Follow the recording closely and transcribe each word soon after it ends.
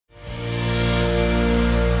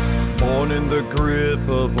Born in the grip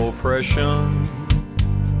of oppression,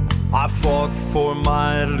 I fought for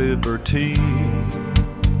my liberty.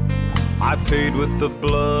 I paid with the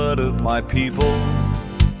blood of my people.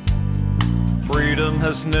 Freedom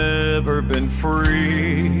has never been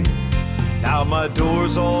free. Now my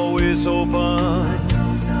door's always open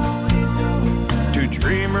to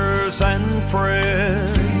dreamers and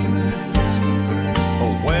friends.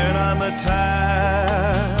 But when I'm attacked,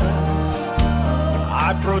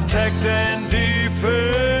 I protect and defend,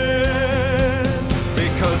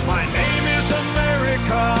 because my name is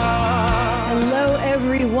America. Hello,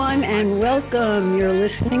 everyone, and welcome. You're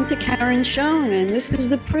listening to Karen Schoen, and this is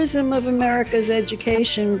the Prism of America's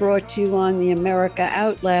Education, brought to you on the America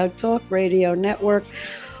Out Loud Talk Radio Network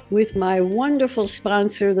with my wonderful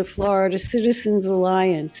sponsor, the Florida Citizens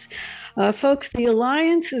Alliance. Folks, the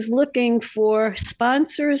Alliance is looking for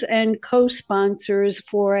sponsors and co-sponsors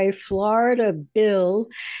for a Florida bill,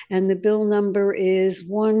 and the bill number is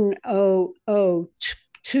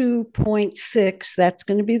 1002.6. That's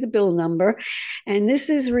going to be the bill number. And this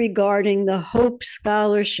is regarding the Hope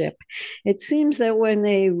Scholarship. It seems that when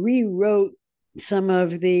they rewrote some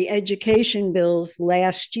of the education bills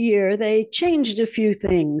last year, they changed a few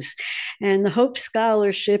things. And the Hope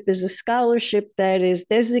Scholarship is a scholarship that is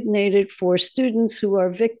designated for students who are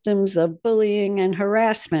victims of bullying and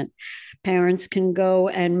harassment. Parents can go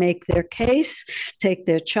and make their case, take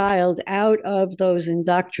their child out of those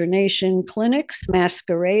indoctrination clinics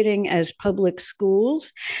masquerading as public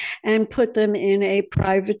schools, and put them in a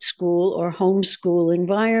private school or homeschool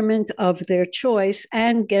environment of their choice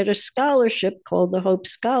and get a scholarship called the Hope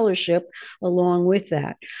Scholarship along with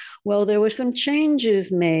that. Well, there were some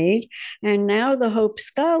changes made, and now the Hope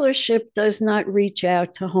Scholarship does not reach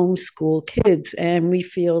out to homeschool kids, and we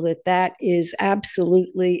feel that that is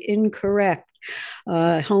absolutely incorrect.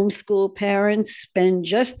 Homeschool parents spend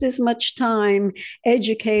just as much time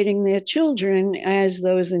educating their children as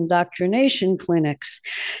those indoctrination clinics.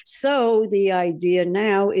 So the idea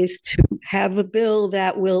now is to have a bill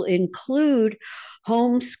that will include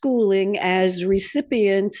homeschooling as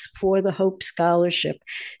recipients for the Hope Scholarship.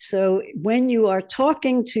 So when you are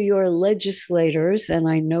talking to your legislators, and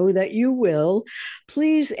I know that you will,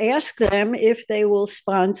 please ask them if they will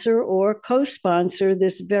sponsor or co-sponsor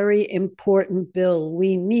this very important bill.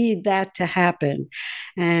 We need that to happen,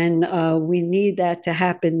 and we need that to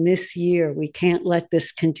happen this year. We can't let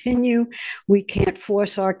this continue. We can't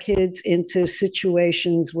force our kids into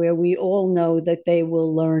situations where we all know that they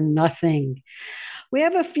will learn nothing. We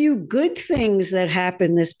have a few good things that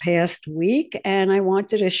happened this past week, and I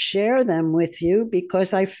wanted to share them with you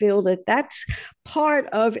because I feel that that's part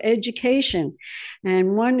of education.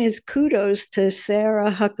 And one is kudos to Sarah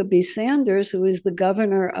Huckabee Sanders, who is the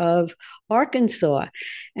governor of Arkansas.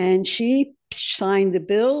 And she signed a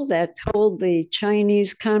bill that told the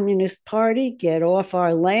Chinese Communist Party, get off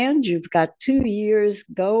our land. You've got 2 years,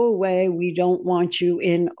 go away. We don't want you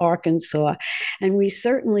in Arkansas. And we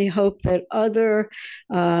certainly hope that other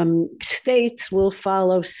states will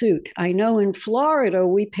follow suit. I know in Florida,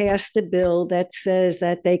 we passed a bill that says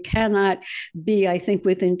that they cannot be, I think,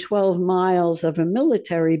 within 12 miles of a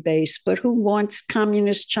military base, but who wants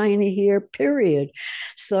communist China here, period?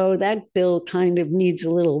 So that bill kind of needs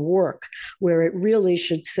a little work, where it really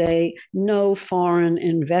should say no foreign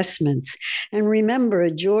investments. And remember,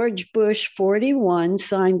 George Bush 41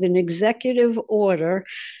 signed an executive order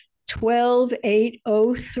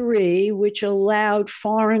 12803, which allowed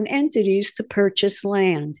foreign entities to purchase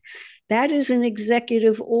land. That is an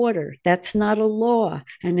executive order. That's not a law.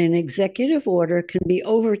 And an executive order can be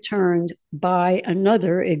overturned by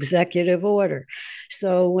another executive order.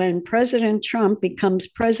 So when President Trump becomes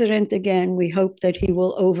president again, we hope that he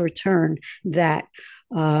will overturn that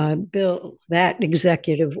bill, that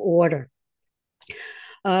executive order.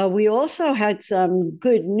 We also had some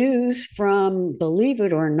good news from, believe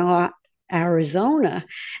it or not, Arizona.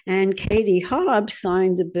 And Katie Hobbs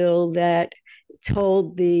signed a bill that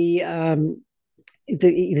told the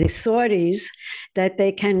Saudis that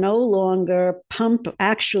they can no longer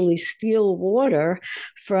actually steal water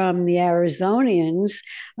from the Arizonians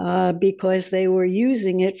because they were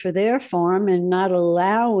using it for their farm and not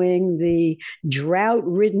allowing the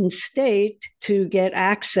drought-ridden state to get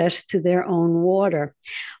access to their own water.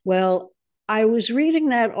 Well, I was reading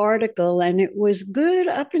that article and it was good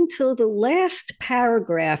up until the last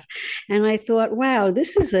paragraph. And I thought, wow,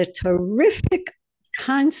 this is a terrific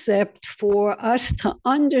concept for us to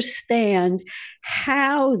understand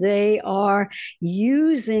how they are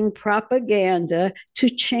using propaganda to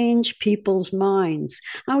change people's minds.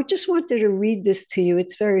 I just wanted to read this to you.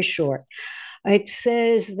 It's very short. It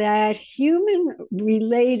says that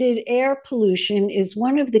human-related air pollution is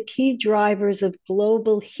one of the key drivers of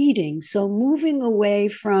global heating. So moving away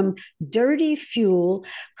from dirty fuel,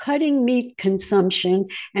 cutting meat consumption,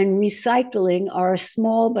 and recycling are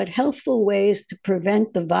small but helpful ways to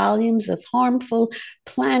prevent the volumes of harmful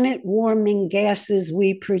planet-warming gases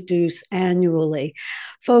we produce annually.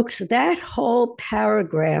 Folks, that whole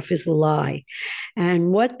paragraph is a lie.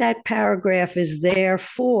 And what that paragraph is there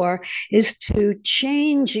for is to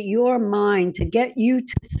change your mind, to get you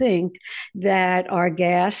to think that our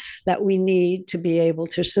gas that we need to be able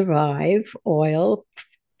to survive, oil,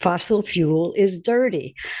 fossil fuel, is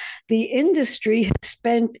dirty. The industry has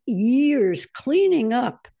spent years cleaning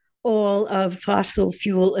up all of fossil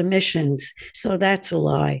fuel emissions. So that's a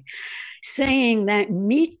lie. Saying that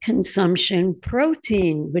meat consumption,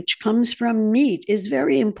 protein, which comes from meat, is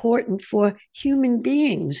very important for human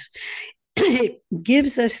beings. It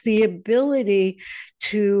gives us the ability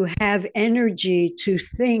to have energy, to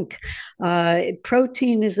think.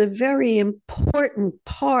 Protein is a very important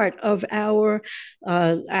part of our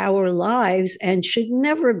lives and should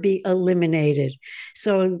never be eliminated.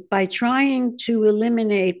 So by trying to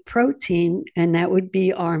eliminate protein, and that would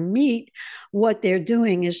be our meat, what they're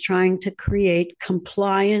doing is trying to create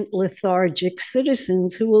compliant, lethargic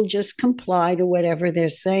citizens who will just comply to whatever they're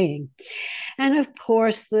saying. And of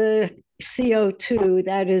course, the CO2,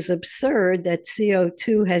 that is absurd that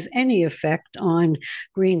CO2 has any effect on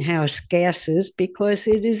greenhouse gases because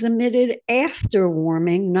it is emitted after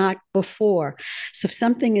warming, not before. So if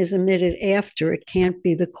something is emitted after, it can't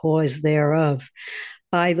be the cause thereof.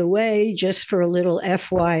 By the way, just for a little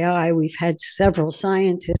FYI, we've had several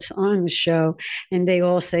scientists on the show, and they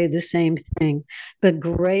all say the same thing. The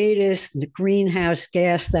greatest greenhouse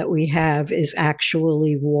gas that we have is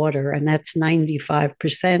actually water, and that's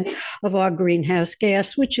 95% of our greenhouse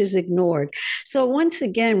gas, which is ignored. So once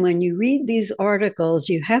again, when you read these articles,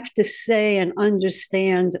 you have to say and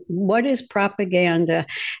understand what is propaganda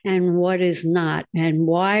and what is not, and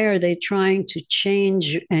why are they trying to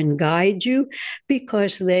change and guide you? Because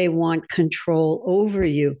they want control over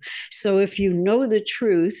you. So if you know the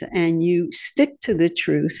truth and you stick to the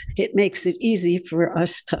truth, it makes it easy for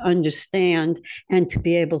us to understand and to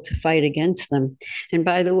be able to fight against them. And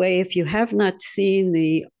by the way, if you have not seen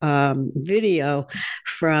the video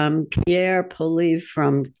from Pierre Poilievre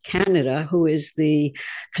from Canada, who is the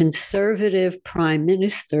conservative prime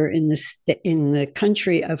minister in the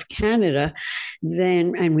country of Canada,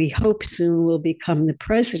 then, and we hope soon will become the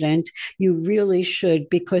president, you really should,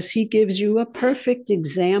 because he gives you a perfect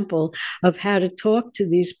example of how to talk to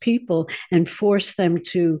these people and force them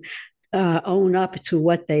to own up to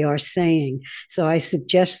what they are saying. So I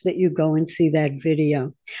suggest that you go and see that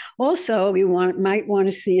video. Also, you might want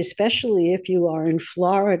to see, especially if you are in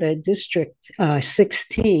Florida District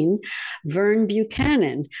 16, Vern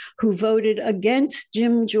Buchanan, who voted against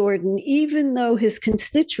Jim Jordan, even though his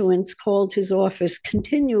constituents called his office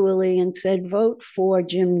continually and said, vote for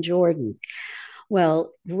Jim Jordan.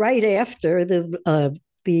 Well, right after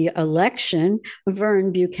the election,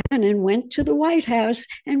 Vern Buchanan went to the White House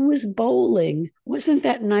and was bowling. Wasn't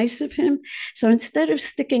that nice of him? So instead of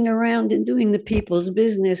sticking around and doing the people's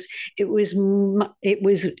business, it was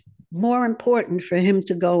more important for him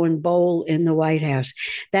to go and bowl in the White House.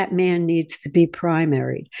 That man needs to be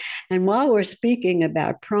primaried. And while we're speaking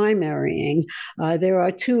about primarying, there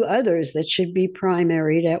are two others that should be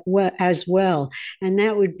primaried as well. And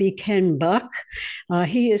that would be Ken Buck.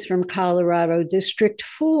 He is from Colorado District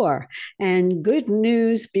 4. And good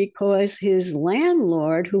news, because his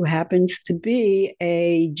landlord, who happens to be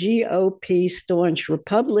a GOP staunch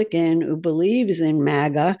Republican who believes in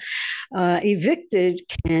MAGA, evicted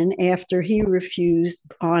Ken after he refused,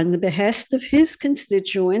 on the behest of his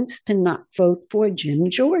constituents, to not vote for Jim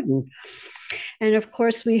Jordan. And of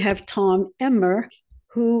course, we have Tom Emmer,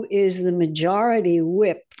 who is the majority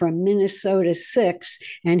whip from Minnesota 6,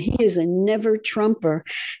 and he is a never Trumper,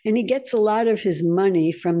 and he gets a lot of his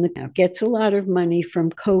money from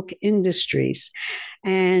Koch Industries,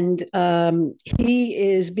 and he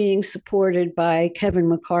is being supported by Kevin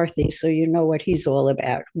McCarthy. So you know what he's all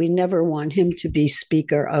about. We never want him to be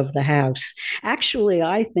Speaker of the House. Actually,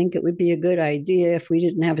 I think it would be a good idea if we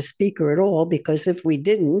didn't have a Speaker at all, because if we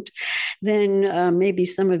didn't, then maybe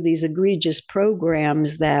some of these egregious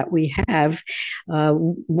programs that we have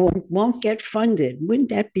won't get funded. Wouldn't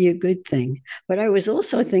that be a good thing? But I was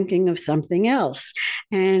also thinking of something else.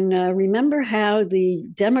 And remember how the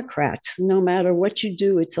Democrats, no matter what you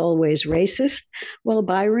do, it's always racist? Well,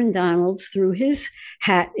 Byron Donalds threw his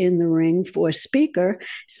hat in the ring for speaker.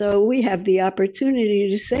 So we have the opportunity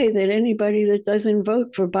to say that anybody that doesn't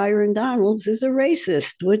vote for Byron Donalds is a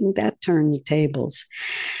racist. Wouldn't that turn the tables?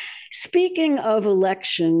 Speaking of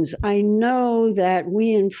elections, I know that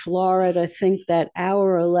we in Florida think that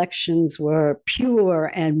our elections were pure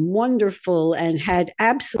and wonderful and had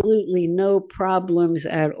absolutely no problems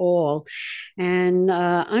at all. And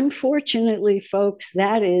unfortunately, folks,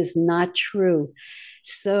 that is not true.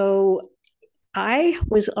 So I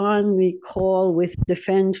was on the call with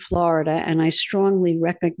Defend Florida, and I strongly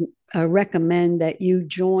recommend that you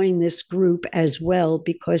join this group as well,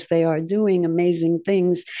 because they are doing amazing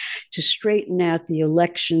things to straighten out the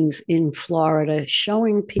elections in Florida,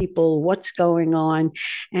 showing people what's going on,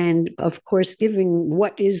 and of course giving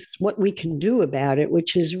what we can do about it,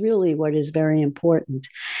 which is really what is very important.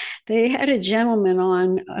 They had a gentleman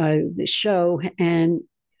on the show, and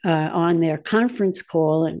on their conference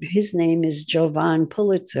call, and his name is Jovan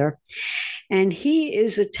Pulitzer. And he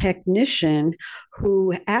is a technician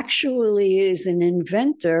who actually is an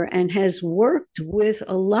inventor and has worked with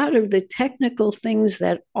a lot of the technical things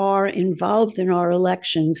that are involved in our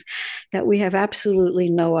elections that we have absolutely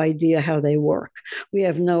no idea how they work. We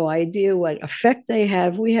have no idea what effect they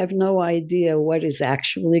have. We have no idea what is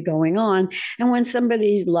actually going on. And when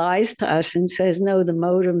somebody lies to us and says, no, the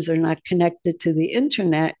modems are not connected to the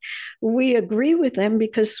internet, we agree with them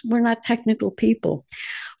because we're not technical people.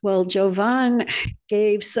 Well, Jovan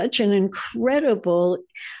gave such an incredible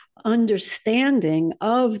understanding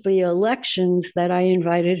of the elections that I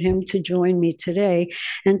invited him to join me today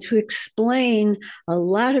and to explain a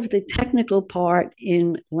lot of the technical part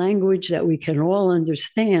in language that we can all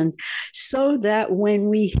understand, so that when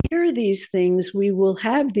we hear these things, we will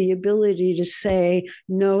have the ability to say,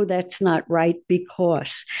 no, that's not right,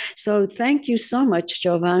 because. So thank you so much,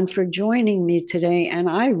 Jovan, for joining me today. And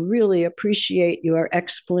I really appreciate your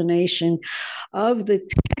explanation of the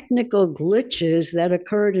technical glitches that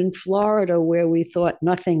occurred in Florida where we thought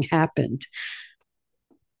nothing happened.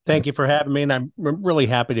 Thank you for having me, and I'm really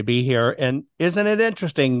happy to be here. And isn't it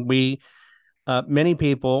interesting? Many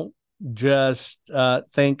people just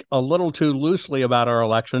think a little too loosely about our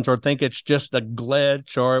elections, or think it's just a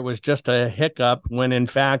glitch, or it was just a hiccup, when in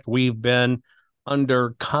fact we've been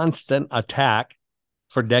under constant attack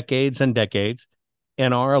for decades and decades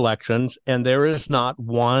in our elections, and there is not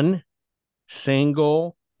one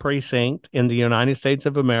single precinct in the United States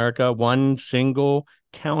of America, one single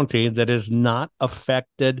county that is not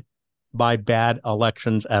affected by bad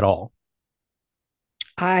elections at all.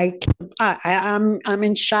 I'm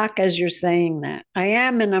in shock as you're saying that. I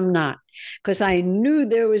am and I'm not, because I knew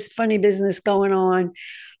there was funny business going on,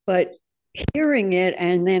 but hearing it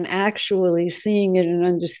and then actually seeing it and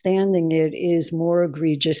understanding it is more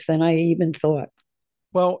egregious than I even thought.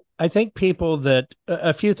 Well, I think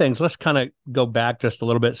a few things. Let's kind of go back just a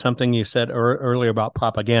little bit. Something you said earlier about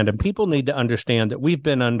propaganda. People need to understand that we've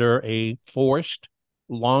been under a forced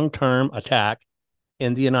long-term attack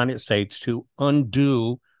in the United States to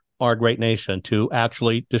undo our great nation, to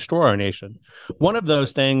actually destroy our nation. One of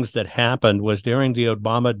those things that happened was during the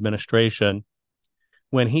Obama administration,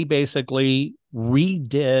 when he basically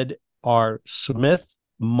redid our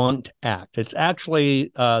Smith-Mundt Act. It's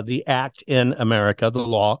actually the act in America, the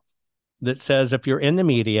law, that says if you're in the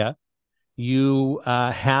media, you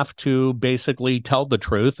have to basically tell the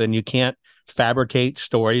truth, and you can't fabricate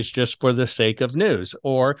stories just for the sake of news,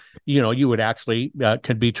 or, you would actually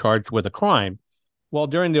could be charged with a crime. Well,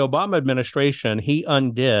 during the Obama administration, he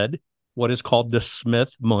undid what is called the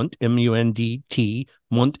Smith-Mundt, M-U-N-D-T,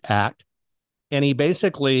 Mundt Act, and he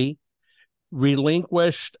basically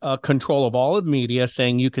relinquished control of all of media,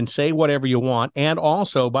 saying you can say whatever you want. And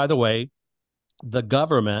also, by the way, the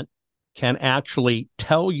government can actually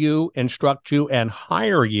tell you, instruct you, and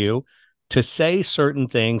hire you to say certain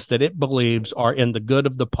things that it believes are in the good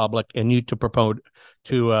of the public, and you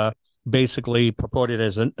to basically purport it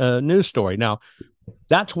as a news story. Now,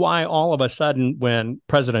 that's why all of a sudden, when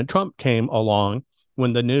President Trump came along,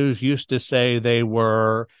 when the news used to say they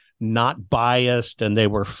were not biased and they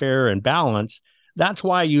were fair and balanced, that's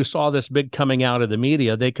why you saw this big coming out of the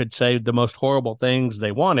media. They could say the most horrible things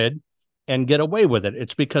they wanted and get away with it.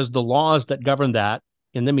 It's because the laws that govern that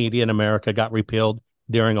in the media in America got repealed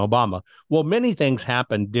during Obama. Well, many things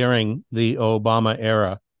happened during the Obama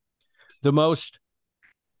era. The most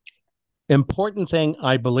important thing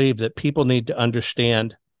I believe that people need to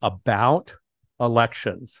understand about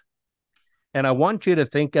elections And I want you to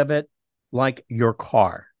think of it like your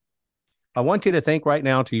car. I want you to think right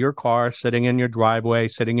now to your car sitting in your driveway,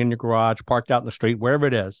 sitting in your garage, parked out in the street, wherever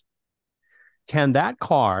it is. Can that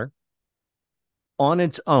car on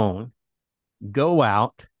its own go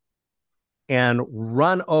out and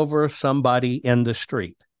run over somebody in the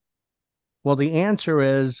street? Well, the answer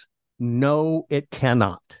is no, it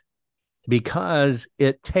cannot, because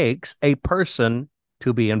it takes a person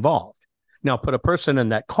to be involved. Now, put a person in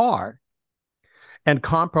that car and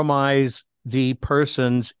compromise the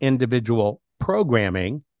person's individual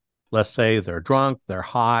programming. Let's say they're drunk, they're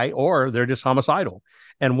high, or they're just homicidal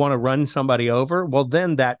and want to run somebody over. Well,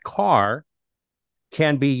 then that car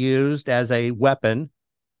can be used as a weapon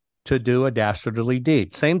to do a dastardly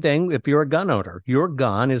deed. Same thing if you're a gun owner. Your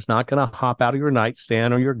gun is not going to hop out of your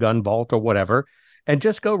nightstand or your gun vault or whatever and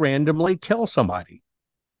just go randomly kill somebody.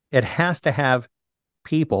 It has to have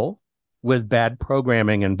people with bad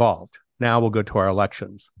programming involved. Now we'll go to our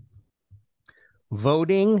elections.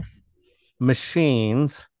 Voting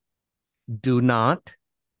machines do not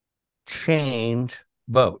change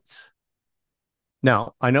votes.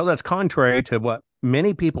 Now, I know that's contrary to what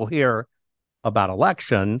many people hear about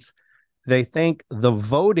elections. They think the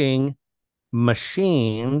voting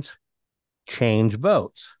machines change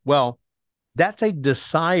votes. Well, that's a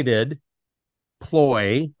decided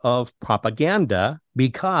ploy of propaganda,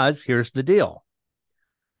 because here's the deal.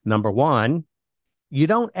 Number one, you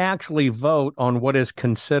don't actually vote on what is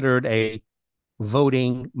considered a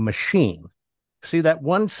voting machine. See, that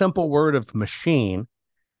one simple word of machine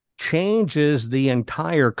changes the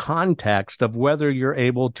entire context of whether you're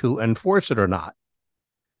able to enforce it or not.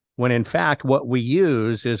 When in fact, what we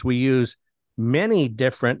use many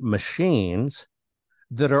different machines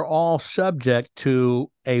that are all subject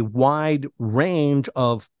to a wide range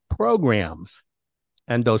of programs.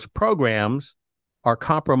 And those programs are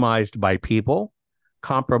compromised by people,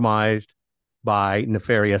 compromised by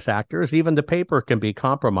nefarious actors. Even the paper can be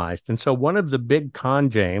compromised. And so one of the big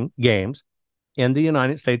games in the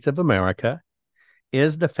United States of America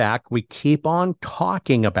is the fact we keep on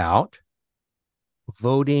talking about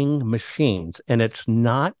voting machines, and it's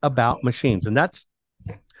not about machines. And that's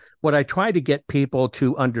what I try to get people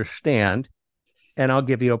to understand. And I'll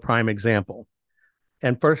give you a prime example.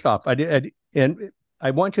 And first off, I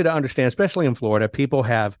want you to understand, especially in Florida, people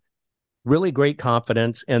have really great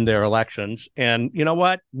confidence in their elections. And you know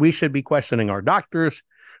what? We should be questioning our doctors.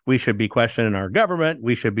 We should be questioning our government.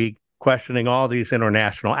 We should be questioning all these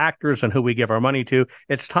international actors and who we give our money to.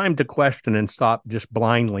 It's time to question and stop just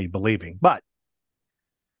blindly believing. But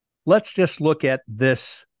let's just look at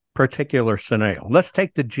this particular scenario. Let's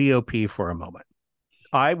take the GOP for a moment.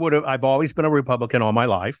 I've always been a Republican all my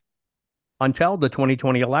life until the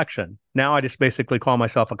 2020 election. Now I just basically call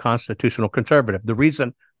myself a constitutional conservative. The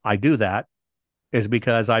reason I do that is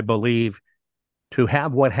because I believe to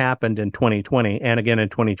have what happened in 2020 and again in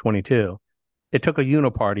 2022, it took a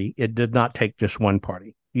uniparty. It did not take just one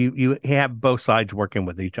party. You have both sides working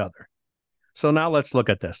with each other. So now let's look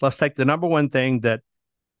at this. Let's take the number one thing that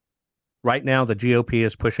right now the GOP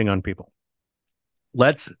is pushing on people.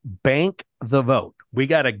 Let's bank the vote. We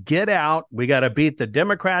got to get out. We got to beat the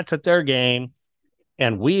Democrats at their game.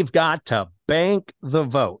 And we've got to bank the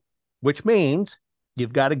vote, which means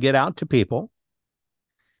you've got to get out to people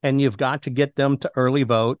and you've got to get them to early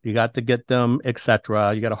vote. You got to get them, et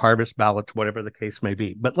cetera. You got to harvest ballots, whatever the case may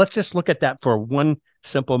be. But let's just look at that for one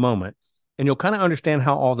simple moment, and you'll kind of understand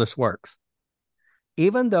how all this works.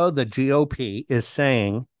 Even though the GOP is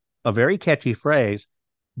saying a very catchy phrase,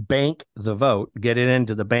 bank the vote, get it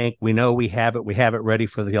into the bank. We know we have it ready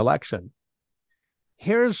for the election.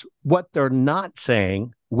 Here's what they're not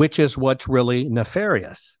saying, which is what's really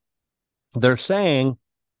nefarious. They're saying,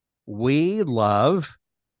 we love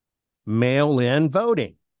mail-in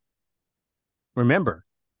voting. Remember,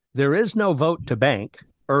 there is no vote to bank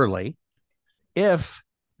early if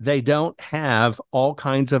they don't have all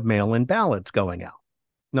kinds of mail-in ballots going out.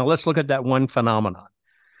 Now, let's look at that one phenomenon.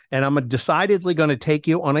 And I'm decidedly going to take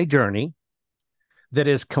you on a journey that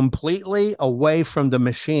is completely away from the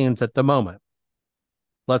machines at the moment.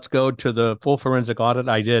 Let's go to the full forensic audit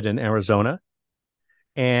I did in Arizona.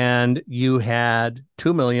 And you had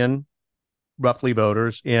 2 million roughly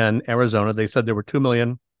voters in Arizona. They said there were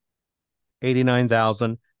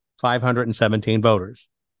 2,089,517 voters.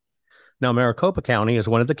 Now, Maricopa County is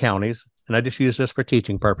one of the counties, and I just use this for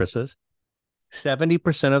teaching purposes.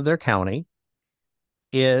 70% of their county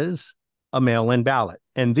is a mail-in ballot.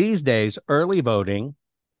 And these days, early voting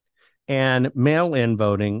and mail-in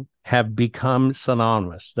voting have become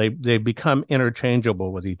synonymous. They've become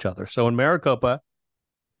interchangeable with each other. So in Maricopa,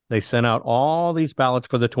 They sent out all these ballots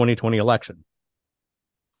for the 2020 election.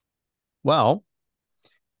 Well,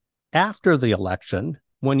 after the election,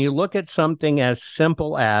 when you look at something as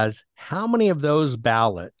simple as how many of those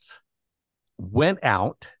ballots went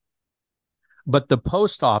out, but the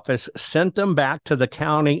post office sent them back to the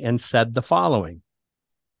county and said the following: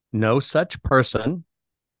 no such person,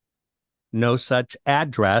 no such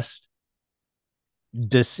address,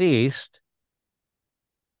 deceased,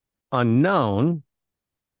 unknown,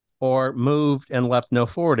 or moved and left no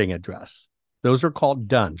forwarding address. Those are called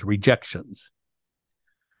DUNs, rejections.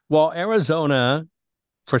 Well, Arizona,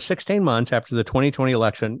 for 16 months after the 2020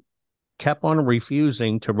 election, kept on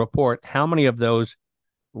refusing to report how many of those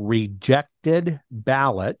rejected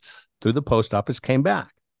ballots through the post office came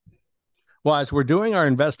back. Well, as we're doing our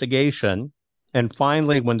investigation, and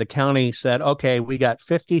finally, when the county said, okay, we got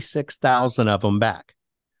 56,000 of them back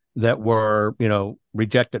that were,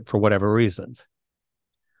 rejected for whatever reasons.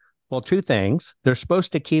 Well, two things. They're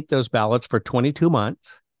supposed to keep those ballots for 22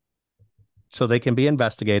 months so they can be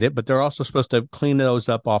investigated, but they're also supposed to clean those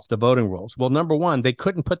up off the voting rolls. Well, number one, they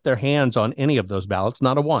couldn't put their hands on any of those ballots,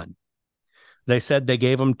 not a one. They said they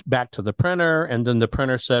gave them back to the printer, and then the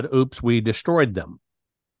printer said, oops, we destroyed them,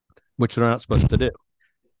 which they're not supposed to do.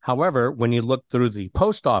 However, when you look through the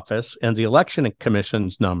post office and the election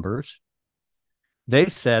commission's numbers, they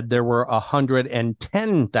said there were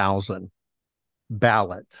 110,000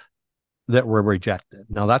 ballots that were rejected.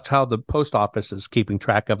 Now, that's how the post office is keeping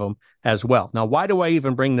track of them as well. Now, why do I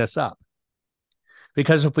even bring this up?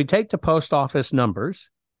 Because if we take the post office numbers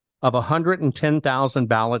of 110,000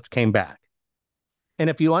 ballots came back, and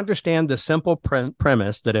if you understand the simple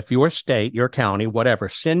premise that if your state, your county, whatever,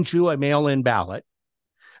 sends you a mail-in ballot,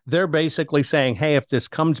 they're basically saying, hey, if this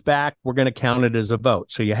comes back, we're going to count it as a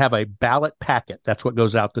vote. So you have a ballot packet. That's what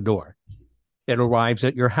goes out the door. It arrives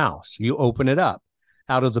at your house. You open it up.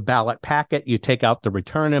 Out of the ballot packet, you take out the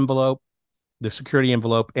return envelope, the security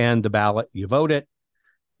envelope, and the ballot. You vote it.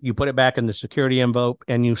 You put it back in the security envelope,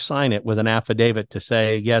 and you sign it with an affidavit to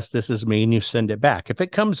say, yes, this is me, and you send it back. If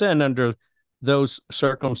it comes in under those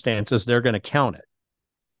circumstances, they're going to count it.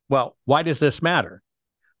 Well, why does this matter?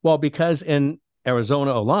 Well, because in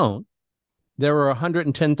Arizona alone, there were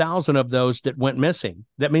 110,000 of those that went missing.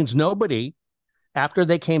 That means nobody, after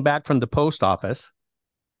they came back from the post office,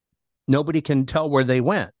 nobody can tell where they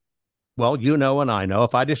went. Well, you know, and I know,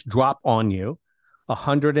 if I just drop on you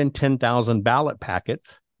 110,000 ballot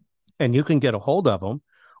packets and you can get a hold of them,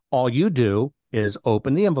 all you do is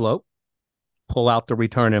open the envelope, pull out the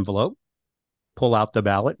return envelope, pull out the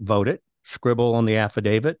ballot, vote it, scribble on the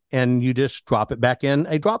affidavit, and you just drop it back in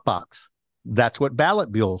a drop box. That's what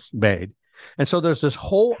ballot mules made. And so there's this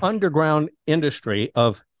whole underground industry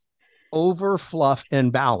of overfluff in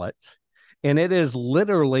ballots, and it is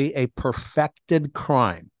literally a perfected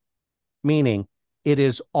crime, meaning it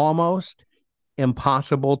is almost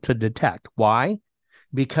impossible to detect. Why?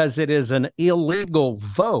 Because it is an illegal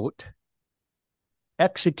vote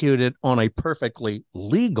executed on a perfectly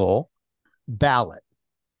legal ballot.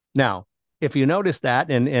 Now, if you notice that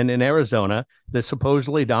in Arizona, that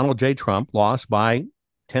supposedly Donald J. Trump lost by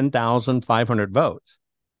 10,500 votes,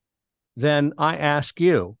 then I ask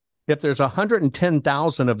you, if there's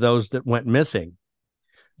 110,000 of those that went missing,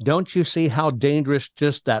 don't you see how dangerous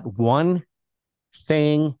just that one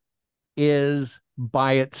thing is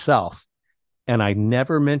by itself? And I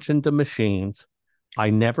never mentioned the machines. I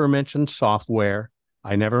never mentioned software.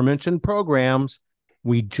 I never mentioned programs.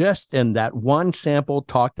 We just, in that one sample,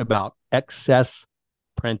 talked about excess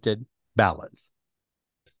printed ballots.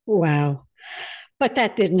 Wow. But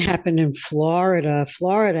that didn't happen in Florida.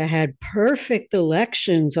 Florida had perfect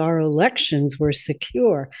elections. Our elections were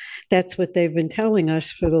secure. That's what they've been telling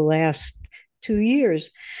us for the last 2 years.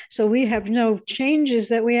 So we have no changes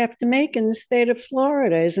that we have to make in the state of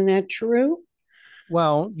Florida. Isn't that true?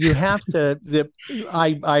 Well, you have to.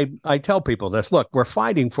 I tell people this. Look, we're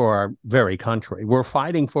fighting for our very country. We're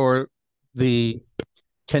fighting for the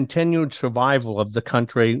continued survival of the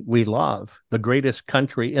country we love, the greatest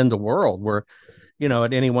country in the world. We're,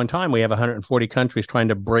 at any one time, we have 140 countries trying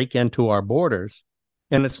to break into our borders.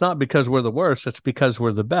 And it's not because we're the worst, it's because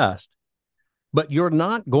we're the best. But you're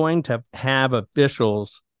not going to have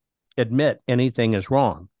officials admit anything is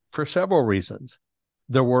wrong for several reasons.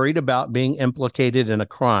 They're worried about being implicated in a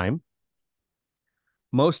crime.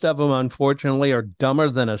 Most of them, unfortunately, are dumber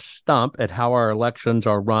than a stump at how our elections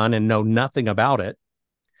are run and know nothing about it.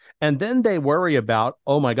 And then they worry about,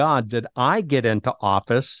 oh my God, did I get into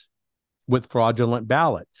office with fraudulent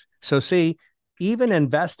ballots? So see, even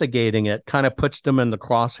investigating it kind of puts them in the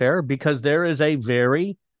crosshair, because there is a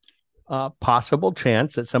very possible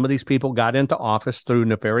chance that some of these people got into office through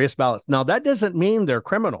nefarious ballots. Now, that doesn't mean they're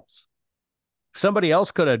criminals. Somebody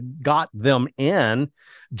else could have got them in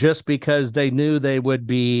just because they knew they would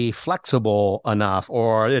be flexible enough,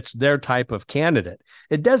 or it's their type of candidate.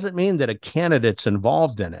 It doesn't mean that a candidate's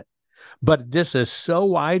involved in it, but this is so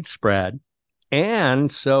widespread and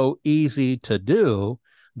so easy to do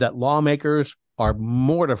that lawmakers are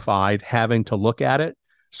mortified having to look at it.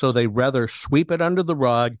 So they rather sweep it under the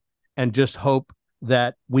rug and just hope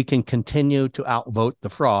that we can continue to outvote the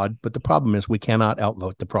fraud. But the problem is we cannot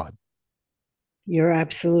outvote the fraud. You're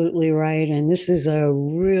absolutely right. And this is a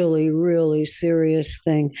really, really serious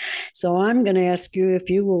thing. So I'm going to ask you if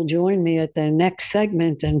you will join me at the next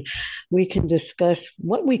segment and we can discuss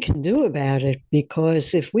what we can do about it.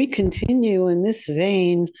 Because if we continue in this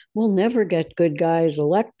vein, we'll never get good guys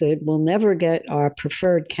elected. We'll never get our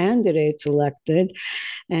preferred candidates elected.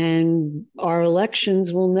 And our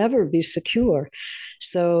elections will never be secure.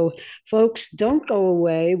 So, folks, don't go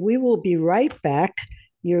away. We will be right back.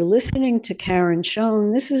 You're listening to Karen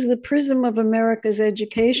Schoen. This is the Prism of America's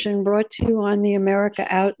Education, brought to you on the America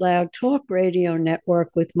Out Loud Talk Radio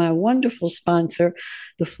Network with my wonderful sponsor,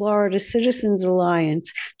 the Florida Citizens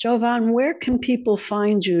Alliance. Jovan, where can people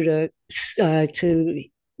find you to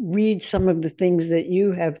read some of the things that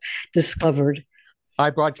you have discovered?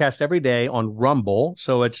 I broadcast every day on Rumble.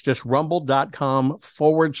 So it's just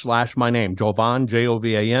rumble.com/my name, Jovan,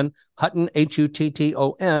 Jovan, Hutton,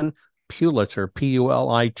 Hutton, Pulitzer,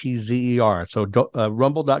 Pulitzer. So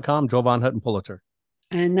rumble.com, Jovan Hutton Pulitzer.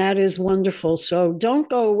 And that is wonderful. So don't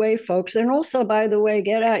go away, folks. And also, by the way,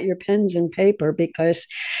 get out your pens and paper because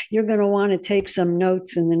you're going to want to take some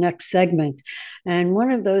notes in the next segment. And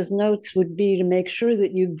one of those notes would be to make sure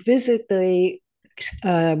that you visit the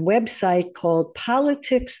website called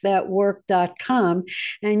politicsthatwork.com,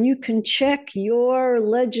 and you can check your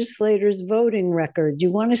legislators' voting record.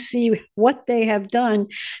 You want to see what they have done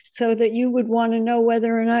so that you would want to know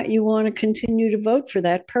whether or not you want to continue to vote for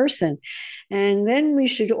that person. And then we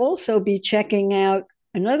should also be checking out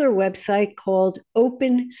another website called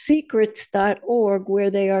opensecrets.org, where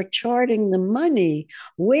they are charting the money.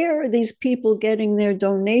 Where are these people getting their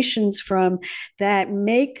donations from that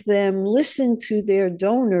make them listen to their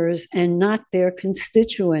donors and not their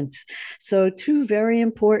constituents? So, two very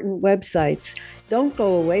important websites. Don't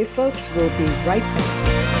go away, folks. We'll be right back.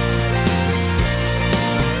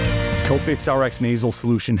 Cofix RX Nasal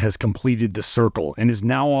Solution has completed the circle and is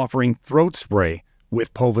now offering throat spray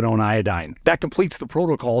with povidone iodine. That completes the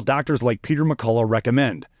protocol doctors like Peter McCullough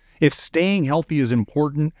recommend. If staying healthy is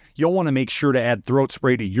important, you'll want to make sure to add throat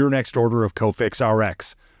spray to your next order of Cofix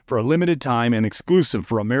RX. For a limited time and exclusive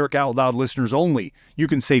for America Out Loud listeners only, you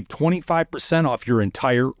can save 25% off your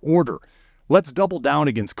entire order. Let's double down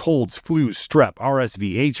against colds, flus, strep,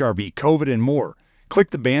 RSV, HRV, COVID, and more.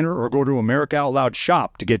 Click the banner or go to America Out Loud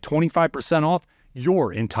shop to get 25% off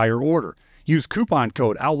your entire order. Use coupon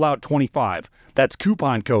code OUTLOUD25. That's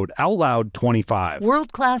coupon code OUTLOUD25.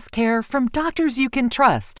 World-class care from doctors you can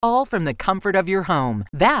trust, all from the comfort of your home.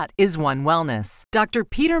 That is One Wellness. Dr.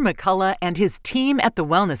 Peter McCullough and his team at The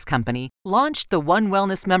Wellness Company launched the One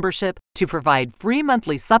Wellness membership to provide free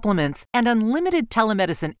monthly supplements and unlimited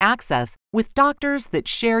telemedicine access with doctors that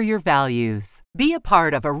share your values. Be a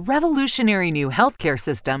part of a revolutionary new healthcare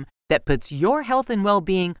system that puts your health and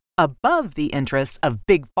well-being above the interests of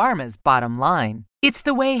Big Pharma's bottom line. It's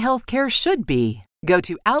the way healthcare should be. Go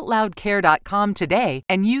to OutLoudCare.com today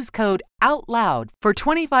and use code OUTLOUD for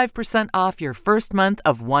 25% off your first month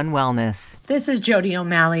of One Wellness. This is Jody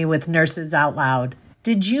O'Malley with Nurses Out Loud.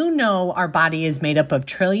 Did you know our body is made up of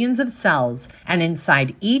trillions of cells, and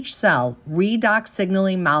inside each cell, redox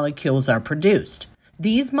signaling molecules are produced?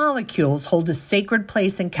 These molecules hold a sacred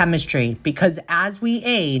place in chemistry because as we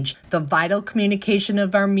age, the vital communication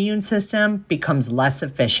of our immune system becomes less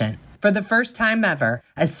efficient. For the first time ever,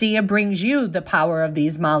 ASEA brings you the power of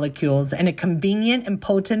these molecules in a convenient and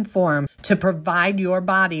potent form to provide your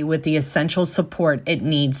body with the essential support it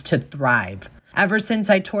needs to thrive. Ever since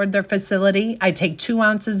I toured their facility, I take 2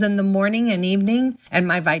 ounces in the morning and evening, and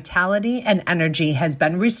my vitality and energy has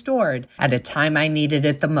been restored at a time I needed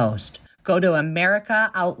it the most. Go to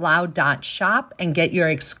AmericaOutloud.shop and get your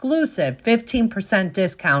exclusive 15%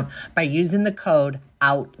 discount by using the code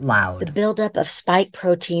OUTLOUD. The buildup of spike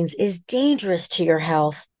proteins is dangerous to your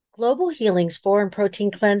health. Global Healing's Foreign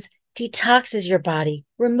Protein Cleanse detoxes your body,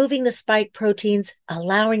 removing the spike proteins,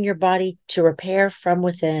 allowing your body to repair from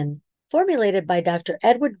within. Formulated by Dr.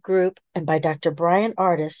 Edward Group and by Dr. Brian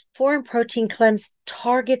Ardis, Foreign Protein Cleanse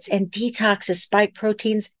targets and detoxes spike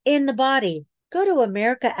proteins in the body. Go to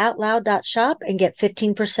AmericaOutloud.shop and get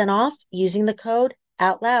 15% off using the code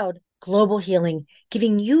OUTLOUD. Global Healing,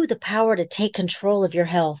 giving you the power to take control of your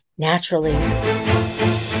health naturally.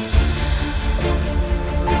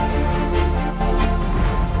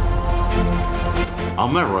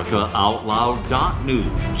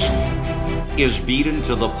 AmericaOutloud.news is beaten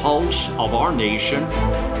to the pulse of our nation.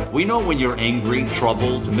 We know when you're angry,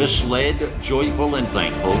 troubled, misled, joyful, and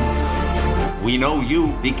thankful. We know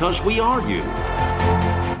you because we are you.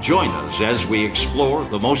 Join us as we explore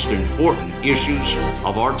the most important issues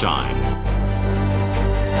of our time.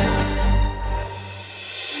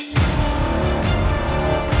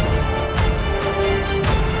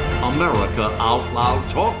 America Out Loud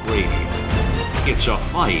Talk Radio. It's a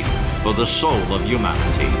fight for the soul of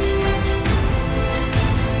humanity.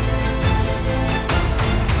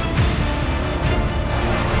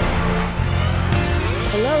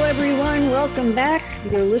 Hello, everyone. Welcome back.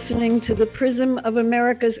 You're listening to the Prism of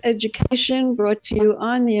America's Education, brought to you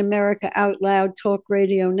on the America Out Loud Talk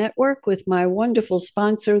Radio Network with my wonderful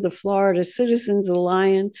sponsor, the Florida Citizens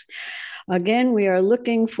Alliance. Again, we are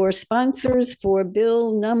looking for sponsors for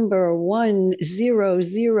bill number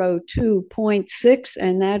 1002.6,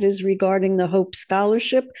 and that is regarding the Hope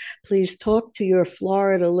Scholarship. Please talk to your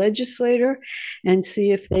Florida legislator and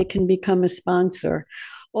see if they can become a sponsor.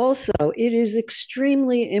 Also, it is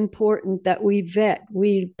extremely important that we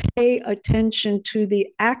pay attention to the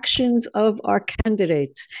actions of our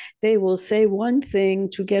candidates. They will say one thing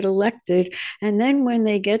to get elected, and then when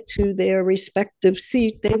they get to their respective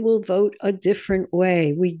seat, they will vote a different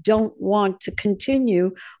way. We don't want to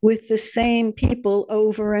continue with the same people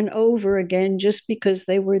over and over again just because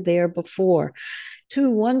they were there before. Two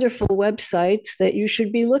wonderful websites that you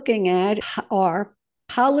should be looking at are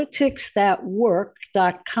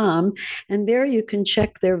politicsthatwork.com, and there you can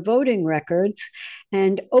check their voting records,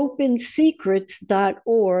 and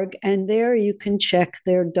opensecrets.org, and there you can check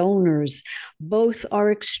their donors. Both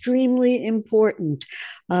are extremely important.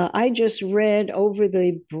 I just read over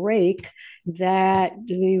the break that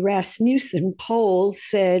the Rasmussen poll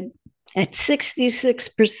said at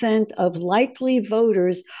 66% of likely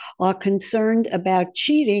voters are concerned about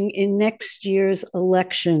cheating in next year's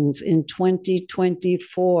elections in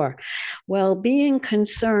 2024. Well, being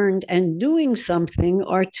concerned and doing something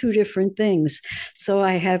are two different things. So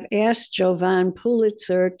I have asked Jovan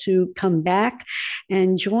Pulitzer to come back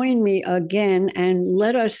and join me again and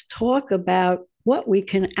let us talk about what we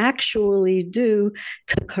can actually do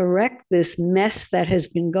to correct this mess that has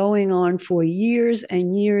been going on for years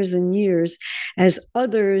and years and years as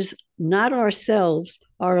others, not ourselves,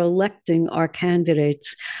 are electing our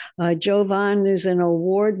candidates. Jovan is an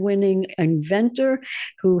award-winning inventor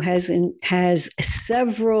who has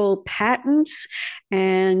several patents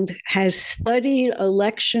and has studied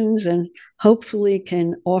elections and hopefully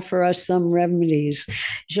can offer us some remedies.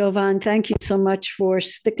 Jovan, thank you so much for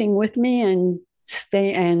sticking with me and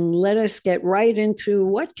stay and let us get right into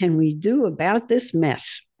what can we do about this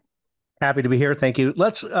mess. Happy to be here. Thank you.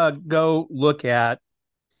 Let's go look at,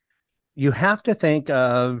 you have to think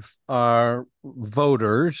of our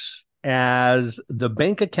voters as the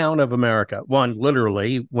bank account of America. One,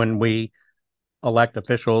 literally, when we elect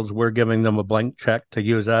officials, we're giving them a blank check to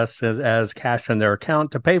use us as cash in their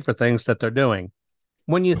account to pay for things that they're doing.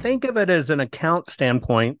 When you think of it as an account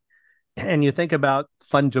standpoint, and you think about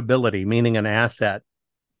fungibility, meaning an asset,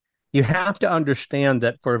 you have to understand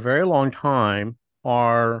that for a very long time,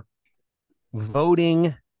 our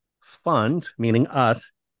voting funds, meaning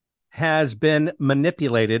us, has been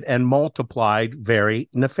manipulated and multiplied very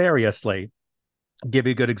nefariously. I'll give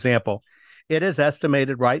you a good example. It is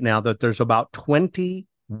estimated right now that there's about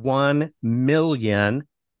 21 million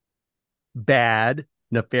bad,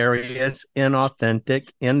 nefarious, inauthentic,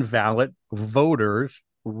 invalid voters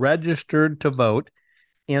registered to vote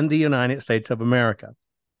in the United States of America.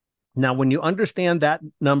 Now, when you understand that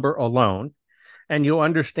number alone, and you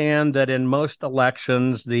understand that in most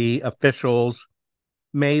elections, the officials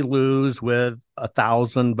may lose with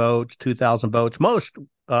 1,000 votes, 2,000 votes, most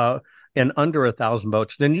in under 1,000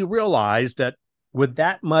 votes, then you realize that with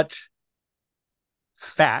that much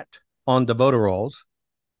fat on the voter rolls,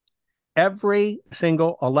 every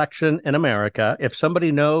single election in America, if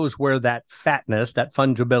somebody knows where that fatness, that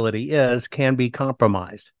fungibility is, can be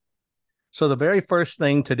compromised. So the very first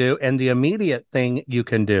thing to do, and the immediate thing you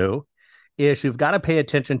can do, is you've got to pay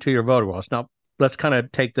attention to your voter rolls. Now, let's kind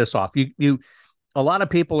of take this off. A lot of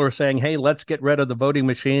people are saying, hey, let's get rid of the voting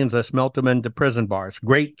machines, let's melt them into prison bars.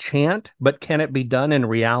 Great chant, but can it be done in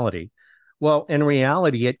reality? Well, in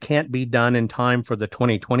reality, it can't be done in time for the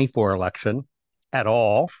 2024 election at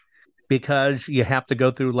all, because you have to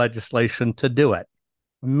go through legislation to do it.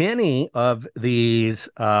 Many of these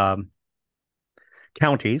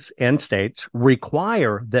counties and states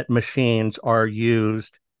require that machines are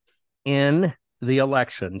used in the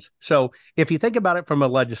elections. So if you think about it from a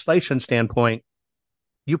legislation standpoint,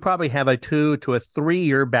 you probably have a 2 to a 3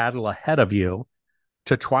 year battle ahead of you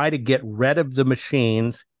to try to get rid of the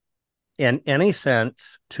machines in any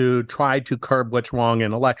sense to try to curb what's wrong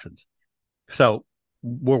in elections. So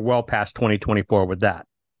we're well past 2024 with that.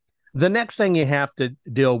 The next thing you have to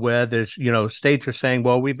deal with is, states are saying,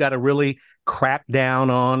 well, we've got to really crack down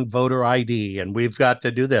on voter ID and we've got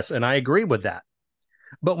to do this. And I agree with that.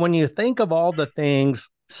 But when you think of all the things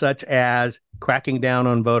such as cracking down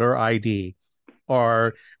on voter ID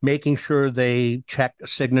or making sure they check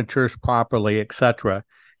signatures properly, et cetera,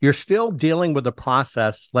 you're still dealing with a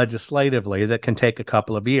process legislatively that can take a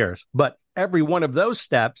couple of years. But every one of those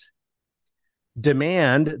steps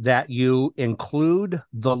demand that you include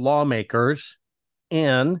the lawmakers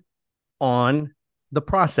in on the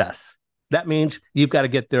process. That means you've got to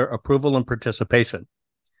get their approval and participation.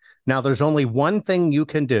 Now, there's only one thing you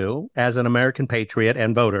can do as an American patriot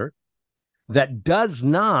and voter that does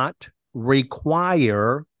not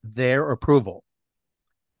require their approval,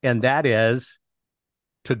 and that is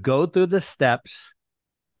to go through the steps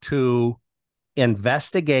to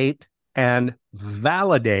investigate and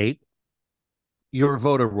validate your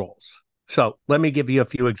voter rolls. So let me give you a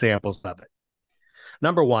few examples of it.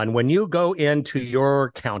 Number one, when you go into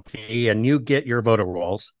your county and you get your voter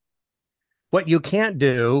rolls, what you can't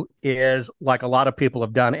do is, like a lot of people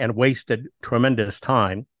have done and wasted tremendous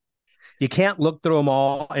time, you can't look through them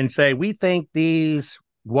all and say, we think these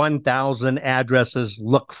 1,000 addresses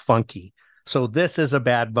look funky, so this is a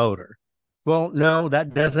bad voter. Well, no,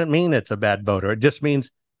 that doesn't mean it's a bad voter. It just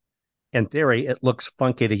means, in theory, it looks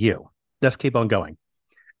funky to you. Let's keep on going.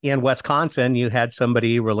 In Wisconsin, you had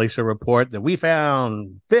somebody release a report that we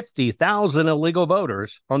found 50,000 illegal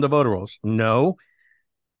voters on the voter rolls. No.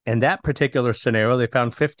 In that particular scenario, they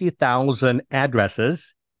found 50,000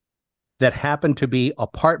 addresses that happened to be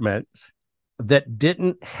apartments that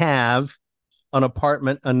didn't have an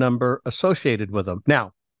apartment, a number associated with them.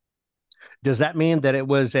 Now, does that mean that it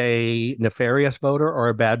was a nefarious voter or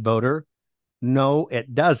a bad voter? No,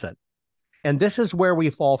 it doesn't. And this is where we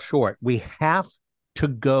fall short. We have to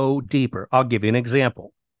go deeper. I'll give you an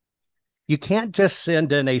example. You can't just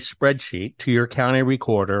send in a spreadsheet to your county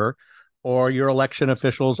recorder or your election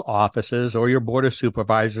officials' offices or your board of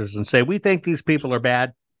supervisors and say, we think these people are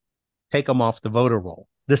bad, take them off the voter roll.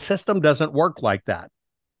 The system doesn't work like that.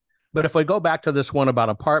 But if we go back to this one about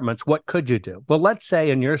apartments, what could you do? Well, let's say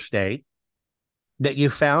in your state that you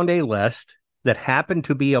found a list that happened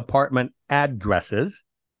to be apartment addresses,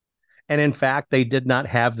 and in fact, they did not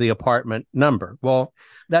have the apartment number. Well,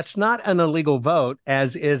 that's not an illegal vote,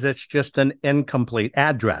 as is it's just an incomplete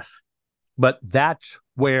address. But that's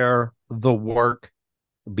where the work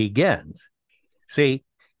begins. See,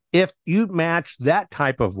 if you match that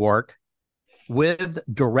type of work with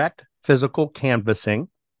direct physical canvassing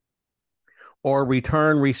or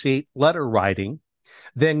return receipt letter writing,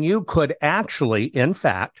 then you could actually, in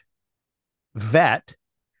fact, vet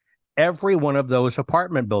every one of those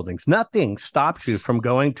apartment buildings. Nothing stops you from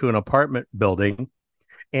going to an apartment building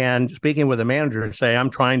and speaking with a manager and say, I'm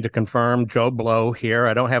trying to confirm Joe Blow here.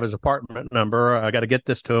 I don't have his apartment number. I got to get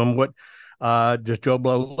this to him. What, does Joe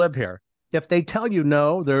Blow live here? If they tell you,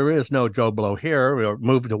 no, there is no Joe Blow here or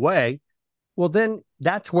moved away, well, then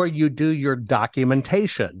that's where you do your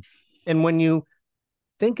documentation. And when you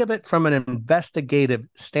think of it from an investigative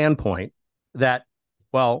standpoint that,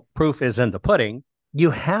 well, proof is in the pudding,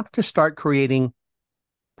 you have to start creating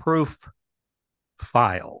proof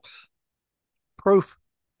files. Proof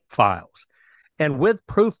files. And with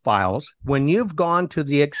proof files, when you've gone to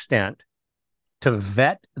the extent to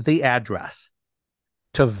vet the address,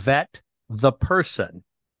 to vet the person,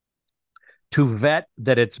 to vet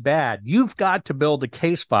that it's bad, you've got to build a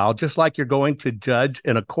case file just like you're going to judge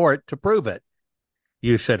in a court to prove it.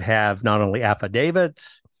 You should have not only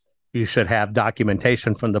affidavits, you should have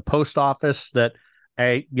documentation from the post office that,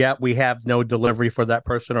 hey, yeah, we have no delivery for that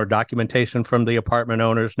person, or documentation from the apartment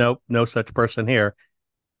owners. Nope, no such person here.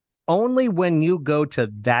 Only when you go to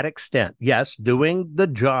that extent, yes, doing the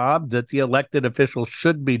job that the elected officials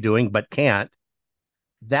should be doing but can't,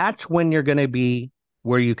 that's when you're going to be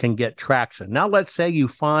where you can get traction. Now, let's say you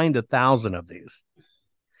find 1,000 of these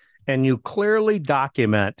and you clearly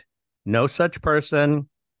document no such person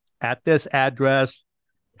at this address,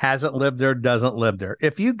 hasn't lived there, doesn't live there.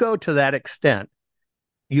 If you go to that extent,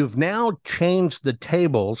 you've now changed the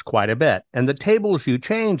tables quite a bit. And the tables you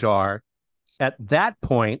change are, at that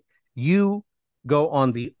point, you go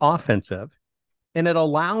on the offensive, and it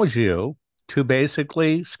allows you to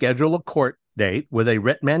basically schedule a court date with a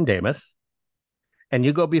writ mandamus, and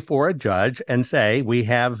you go before a judge and say, we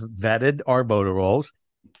have vetted our voter rolls.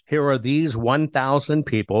 Here are these 1,000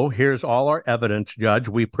 people. Here's all our evidence, Judge.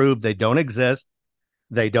 We proved they don't exist.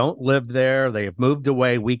 They don't live there. They have moved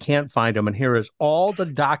away. We can't find them. And here is all the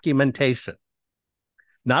documentation,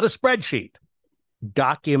 not a spreadsheet,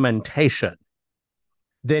 documentation.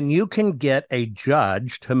 Then you can get a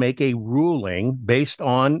judge to make a ruling based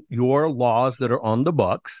on your laws that are on the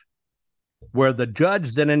books, where the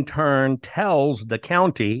judge then in turn tells the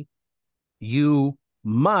county, you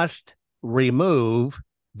must remove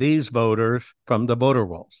these voters from the voter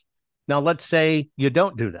rolls. Now, let's say you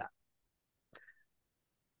don't do that.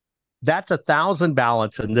 That's 1,000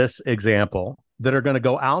 ballots in this example that are going to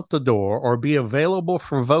go out the door or be available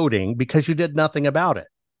for voting because you did nothing about it.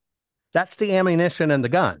 That's the ammunition and the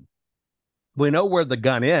gun. We know where the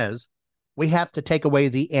gun is. We have to take away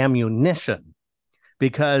the ammunition,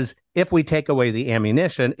 because if we take away the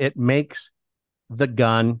ammunition, it makes the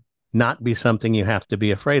gun not be something you have to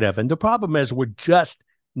be afraid of. And the problem is we're just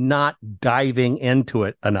not diving into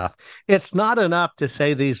it enough. It's not enough to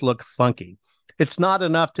say these look funky. It's not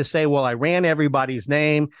enough to say, well, I ran everybody's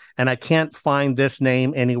name and I can't find this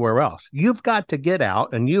name anywhere else. You've got to get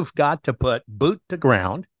out and you've got to put boot to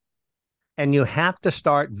ground, and you have to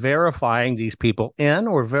start verifying these people in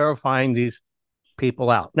or verifying these people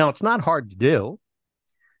out. Now, it's not hard to do.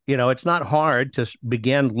 You know, it's not hard to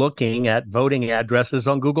begin looking at voting addresses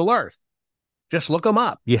on Google Earth. Just look them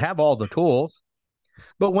up. You have all the tools.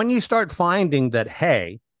 But when you start finding that,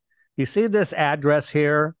 hey, you see this address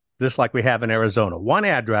here, just like we have in Arizona, one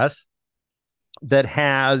address that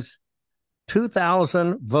has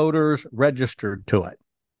 2,000 voters registered to it.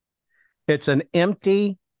 It's an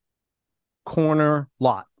empty corner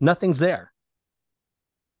lot. Nothing's there.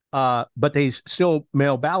 But they still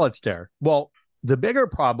mail ballots there. Well, the bigger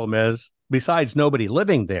problem is, besides nobody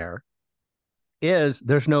living there, is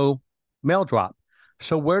there's no mail drop.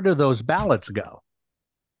 So where do those ballots go?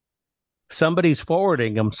 Somebody's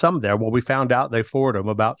forwarding them some there. Well, we found out they forward them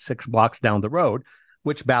about 6 blocks down the road,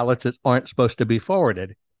 which ballots aren't supposed to be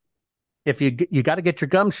forwarded. If you got to get your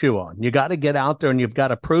gumshoe on, you got to get out there and you've got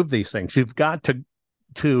to prove these things. You've got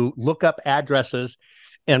to look up addresses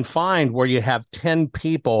and find where you have 10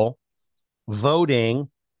 people voting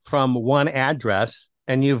from one address,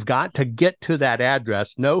 and you've got to get to that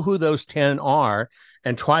address, know who those 10 are,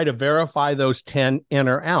 and try to verify those 10 in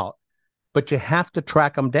or out. But you have to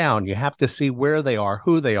track them down. You have to see where they are,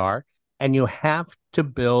 who they are, and you have to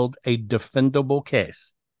build a defendable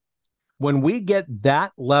case. When we get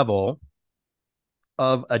that level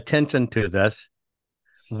of attention to this,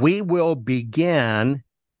 we will begin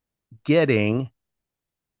getting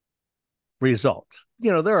results.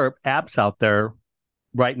 You know, there are apps out there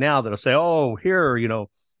right now that'll say, oh, here, you know,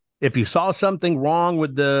 if you saw something wrong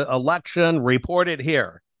with the election, report it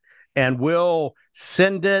here, and we'll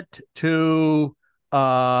send it to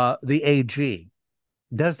the AG.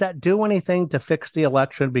 Does that do anything to fix the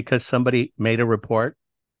election because somebody made a report?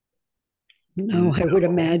 No, I would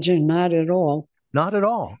imagine not at all. Not at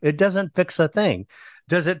all. It doesn't fix a thing.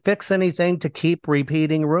 Does it fix anything to keep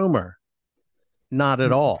repeating rumor? Not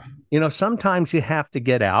at all. You know, sometimes you have to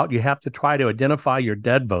get out. You have to try to identify your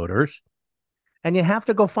dead voters, and you have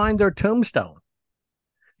to go find their tombstone.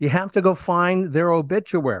 You have to go find their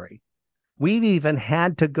obituary. We've even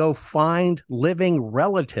had to go find living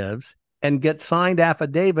relatives and get signed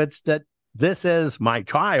affidavits that this is my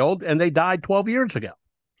child and they died 12 years ago.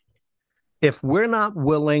 If we're not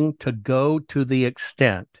willing to go to the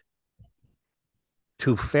extent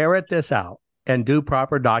to ferret this out and do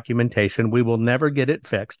proper documentation, we will never get it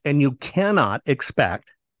fixed. And you cannot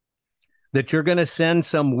expect that you're going to send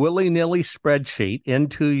some willy-nilly spreadsheet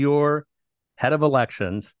into your head of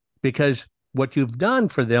elections, because what you've done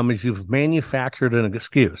for them is you've manufactured an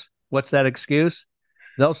excuse. What's that excuse?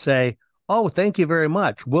 They'll say, oh, thank you very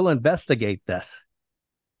much. We'll investigate this.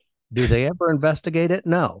 Do they ever investigate it?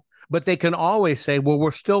 No. But they can always say, well,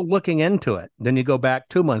 we're still looking into it. Then you go back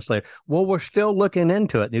 2 months later. Well, we're still looking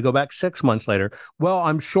into it. And you go back 6 months later. Well,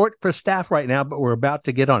 I'm short for staff right now, but we're about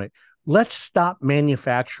to get on it. Let's stop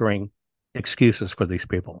manufacturing excuses for these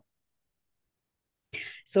people.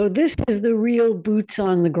 So this is the real boots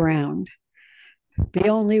on the ground. The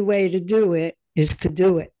only way to do it is to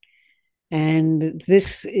do it. And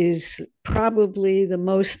this is probably the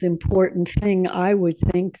most important thing, I would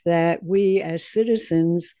think, that we as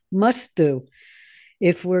citizens must do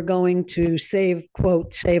if we're going to save,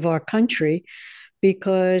 quote, save our country,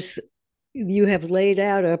 because you have laid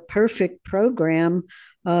out a perfect program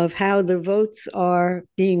of how the votes are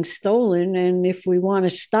being stolen. And if we want to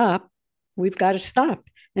stop, we've got to stop.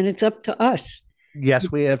 and it's up to us.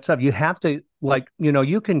 Yes, we have stuff. You have to,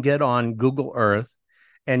 you can get on Google Earth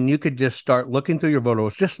and you could just start looking through your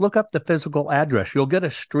photos. Just look up the physical address. You'll get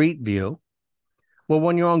a street view. Well,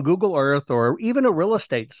 when you're on Google Earth or even a real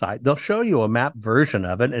estate site, they'll show you a map version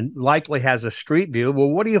of it and likely has a street view.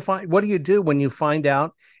 Well, what do you find? What do you do when you find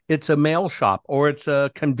out it's a mail shop or it's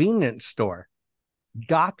a convenience store?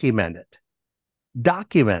 Document it.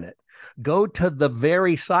 Document it. Go to the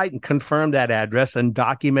very site and confirm that address and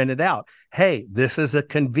document it out. Hey, this is a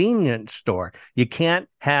convenience store. You can't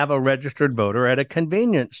have a registered voter at a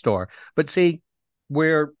convenience store. But see,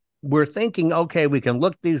 we're thinking, okay, we can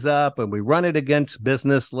look these up and we run it against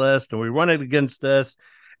business list and we run it against this,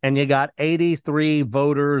 and you got 83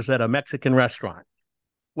 voters at a Mexican restaurant.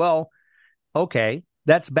 Well, okay,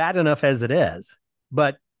 that's bad enough as it is,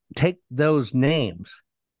 but take those names.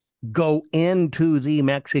 Go into the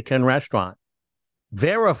Mexican restaurant,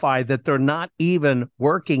 verify that they're not even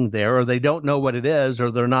working there or they don't know what it is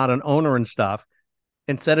or they're not an owner and stuff,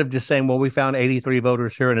 instead of just saying, well, we found 83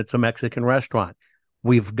 voters here and it's a Mexican restaurant.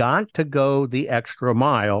 We've got to go the extra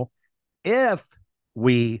mile if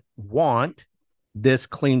we want this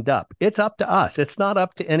cleaned up. It's up to us. It's not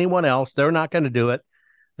up to anyone else. They're not going to do it.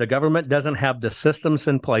 The government doesn't have the systems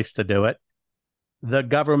in place to do it. The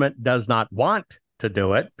government does not want to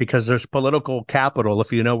do it because there's political capital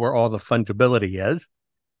if you know where all the fungibility is.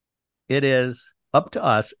 It is up to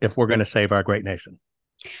us if we're going to save our great nation.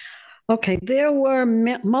 Okay, there were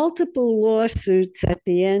multiple lawsuits at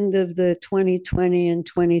the end of the 2020 and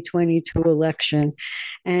 2022 election,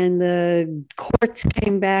 and the courts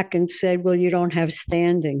came back and said, well, you don't have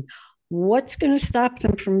standing. What's going to stop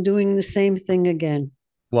them from doing the same thing again?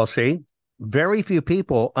 Well, see, very few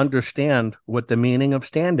people understand what the meaning of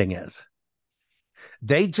standing is.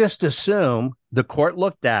 They just assume the court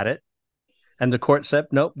looked at it and the court said,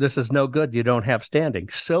 nope, this is no good. You don't have standing.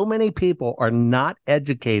 So many people are not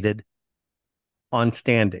educated on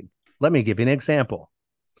standing. Let me give you an example.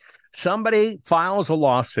 Somebody files a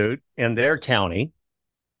lawsuit in their county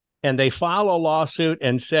and they file a lawsuit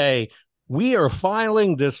and say, we are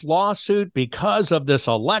filing this lawsuit because of this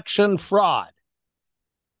election fraud.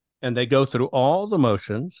 And they go through all the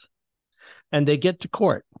motions and they get to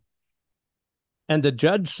court. And the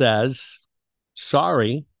judge says,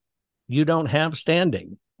 sorry, you don't have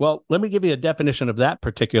standing. Well, let me give you a definition of that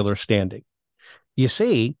particular standing. You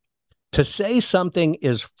see, to say something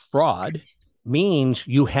is fraud means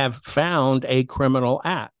you have found a criminal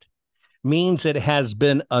act, means it has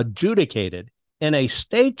been adjudicated. In a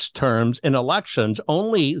state's terms, in elections,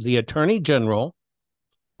 only the Attorney General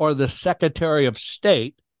or the Secretary of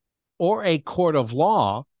State or a court of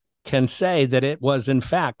law can say that it was in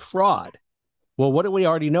fact fraud. Well, what do we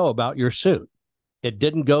already know about your suit? It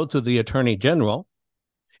didn't go through the Attorney General.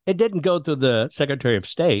 It didn't go through the Secretary of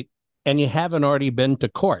State, and you haven't already been to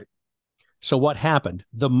court. So what happened?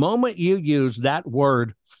 The moment you use that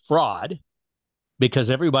word fraud, because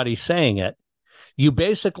everybody's saying it, you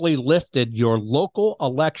basically lifted your local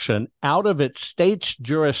election out of its state's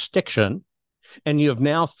jurisdiction, and you have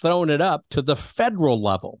now thrown it up to the federal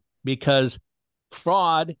level because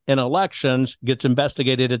fraud in elections gets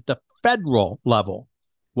investigated at the federal level.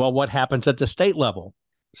 Well, what happens at the state level?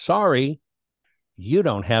 Sorry, you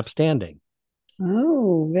don't have standing.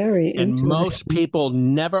 Oh, very interesting. And most people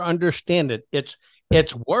never understand it.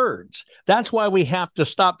 It's words. That's why we have to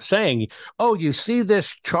stop saying, oh, you see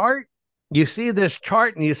this chart? You see this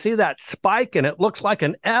chart and you see that spike and it looks like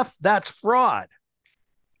an F? That's fraud.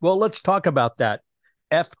 Well, let's talk about that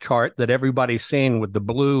F chart that everybody's seeing with the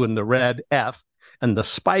blue and the red F and the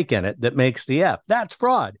spike in it that makes the F. That's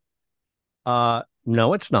fraud.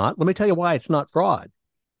 No, it's not. Let me tell you why it's not fraud.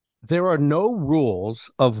 There are no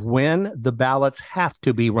rules of when the ballots have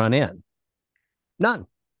to be run in. None.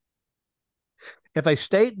 If a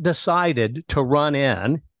state decided to run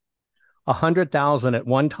in 100,000 at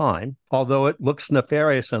one time, although it looks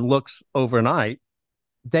nefarious and looks overnight,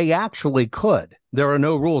 they actually could. There are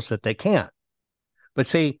no rules that they can't. But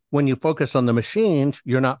see, when you focus on the machines,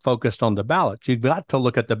 you're not focused on the ballots. You've got to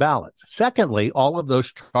look at the ballots. Secondly, all of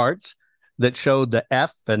those charts that showed the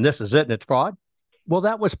F and this is it and it's fraud, well,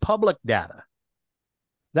 that was public data.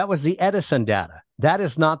 That was the Edison data. That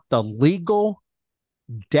is not the legal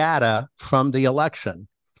data from the election.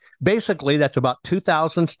 Basically, that's about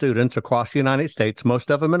 2,000 students across the United States,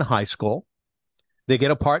 most of them in high school. They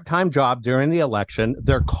get a part-time job during the election.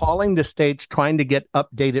 They're calling the states trying to get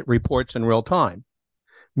updated reports in real time.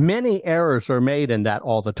 Many errors are made in that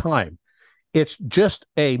all the time. It's just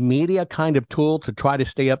a media kind of tool to try to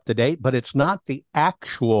stay up to date, but it's not the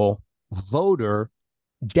actual voter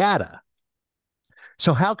data.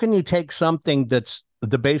 So how can you take something that's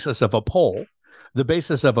the basis of a poll, the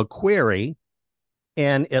basis of a query,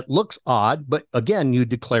 and it looks odd, but again, you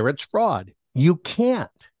declare it's fraud. You can't.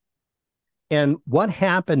 And what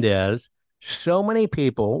happened is so many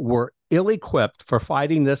people were ill-equipped for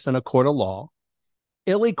fighting this in a court of law,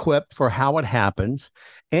 ill-equipped for how it happens,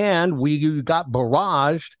 and we got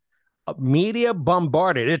barraged, media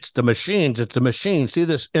bombarded. It's the machines. See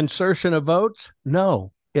this insertion of votes?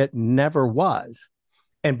 No, it never was.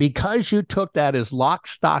 And because you took that as lock,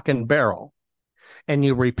 stock, and barrel, and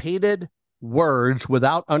you repeated words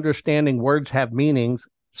without understanding words have meanings,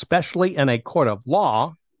 especially in a court of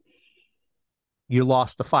law, you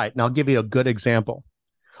lost the fight. And I'll give you a good example.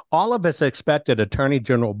 All of us expected Attorney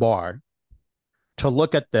General Barr to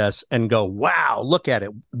look at this and go, wow, look at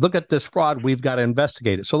it. Look at this fraud. We've got to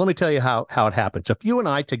investigate it. So let me tell you how it happens. If you and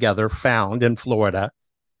I together found in Florida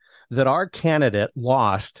that our candidate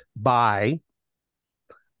lost by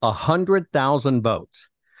 100,000 votes,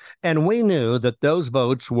 and we knew that those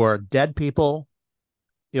votes were dead people,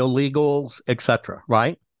 illegals, etc.,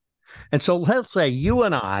 right? And so let's say you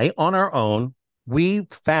and I, on our own, we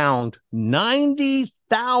found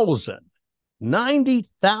 90,000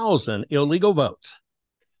 illegal votes.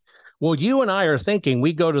 Well, you and I are thinking,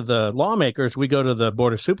 we go to the lawmakers, we go to the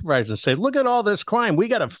Board of Supervisors and say, look at all this crime. We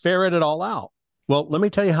got to ferret it all out. Well, let me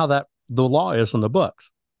tell you how the law is on the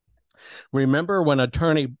books. Remember when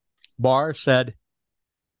Attorney Barr said,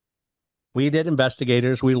 we did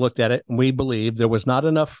investigators, we looked at it, and we believe there was not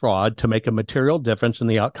enough fraud to make a material difference in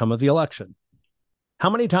the outcome of the election. How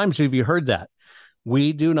many times have you heard that?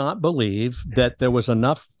 We do not believe that there was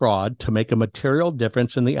enough fraud to make a material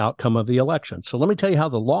difference in the outcome of the election. So let me tell you how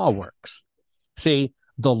the law works. See,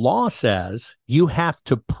 the law says you have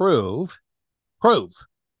to prove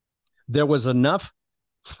there was enough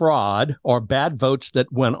fraud or bad votes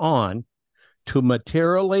that went on to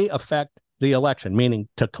materially affect the election, meaning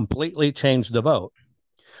to completely change the vote.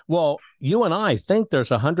 Well, you and I think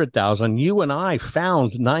there's 100,000. You and I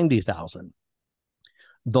found 90,000.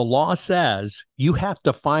 The law says you have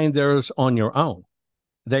to find theirs on your own.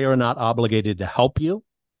 They are not obligated to help you.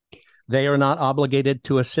 They are not obligated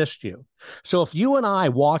to assist you. So if you and I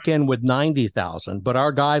walk in with 90,000, but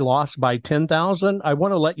our guy lost by 10,000, I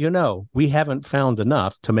want to let you know we haven't found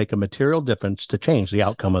enough to make a material difference to change the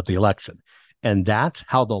outcome of the election. And that's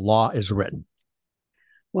how the law is written.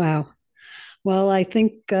 Wow. Well, I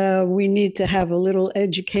think we need to have a little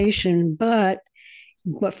education, but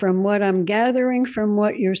from what I'm gathering from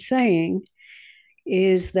what you're saying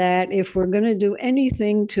is that if we're going to do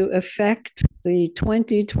anything to affect the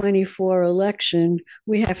 2024 election,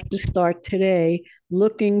 we have to start today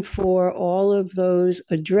looking for all of those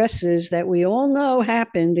addresses that we all know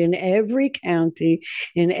happened in every county,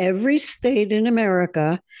 in every state in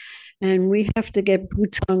America. And we have to get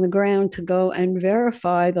boots on the ground to go and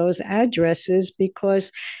verify those addresses,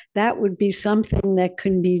 because that would be something that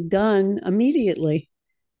can be done immediately.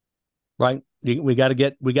 Right. We got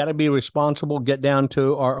to be responsible, get down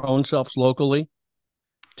to our own selves locally,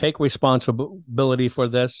 take responsibility for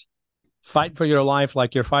this, fight for your life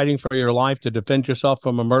like you're fighting for your life to defend yourself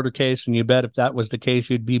from a murder case. And you bet if that was the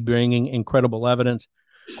case, you'd be bringing incredible evidence.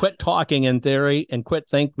 Quit talking in theory and quit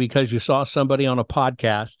think because you saw somebody on a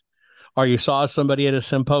podcast or you saw somebody at a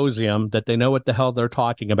symposium that they know what the hell they're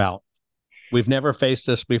talking about. We've never faced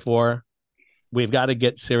this before. We've got to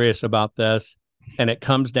get serious about this. And it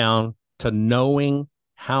comes down to knowing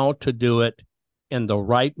how to do it in the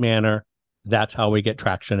right manner. That's how we get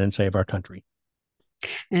traction and save our country.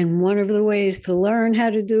 And one of the ways to learn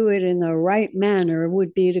how to do it in the right manner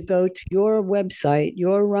would be to go to your website,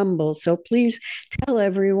 your Rumble. So please tell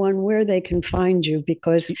everyone where they can find you,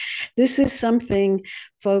 because this is something,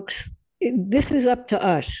 folks, this is up to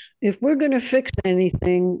us. If we're going to fix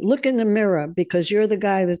anything, look in the mirror, because you're the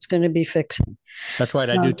guy that's going to be fixing. That's right.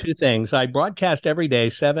 So, I do two things. I broadcast every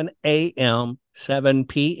day, 7 a.m., 7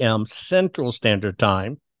 p.m. Central Standard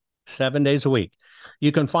Time, 7 days a week.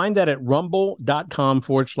 You can find that at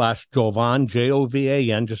rumble.com/Jovan,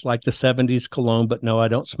 Jovan, just like the 70s cologne. But no, I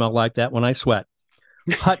don't smell like that when I sweat.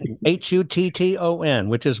 Hutton, Hutton,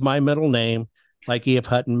 which is my middle name. Like E.F.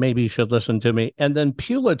 Hutton, maybe you should listen to me. And then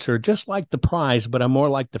Pulitzer, just like the prize, but I'm more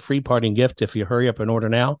like the free parting gift if you hurry up and order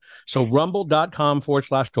now. So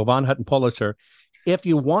rumble.com/Jovan Hutton Pulitzer. If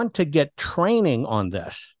you want to get training on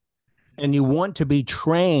this and you want to be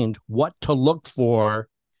trained what to look for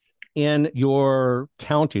in your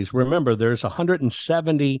counties, remember there's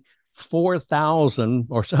 174,000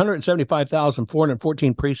 or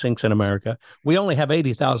 175,414 precincts in America. We only have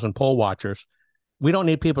 80,000 poll watchers. We don't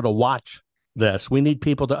need people to watch this. We need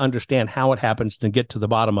people to understand how it happens to get to the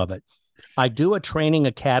bottom of it. I do a training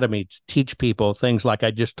academy to teach people things like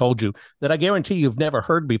I just told you that I guarantee you've never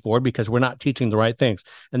heard before because we're not teaching the right things.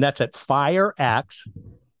 And that's at FireAxe,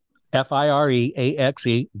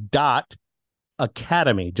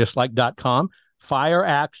 FireAxe.academy, just like .com,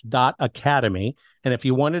 FireAxe.academy. And if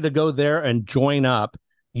you wanted to go there and join up,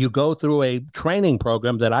 you go through a training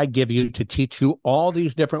program that I give you to teach you all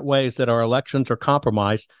these different ways that our elections are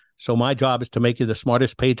compromised. So my job is to make you the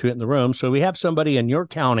smartest patriot in the room. So we have somebody in your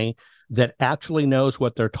county that actually knows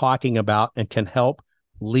what they're talking about and can help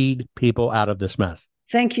lead people out of this mess.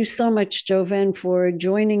 Thank you so much, Joven, for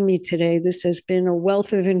joining me today. This has been a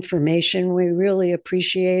wealth of information. We really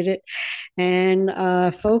appreciate it. And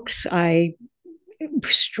folks, I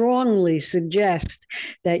strongly suggest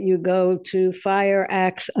that you go to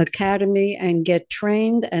FireAxe Academy and get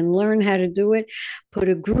trained and learn how to do it. Put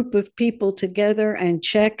a group of people together and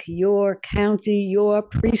check your county, your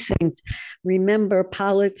precinct. Remember,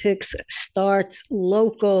 politics starts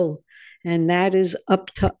local, and that is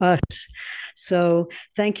up to us. So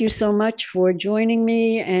thank you so much for joining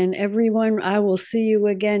me, and everyone, I will see you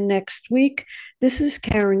again next week. This is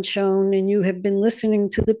Karen Schoen, and you have been listening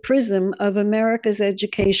to the Prism of America's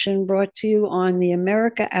Education, brought to you on the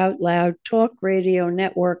America Out Loud Talk Radio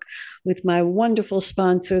Network with my wonderful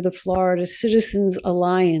sponsor, the Florida Citizens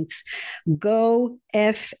Alliance.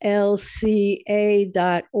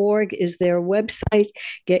 GoFLCA.org is their website.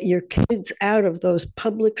 Get your kids out of those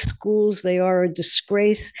public schools. They are a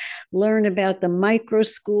disgrace. Learn about the micro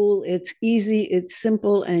school. It's easy, it's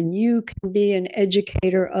simple, and you can be an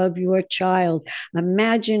educator of your child.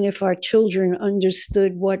 Imagine if our children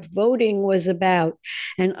understood what voting was about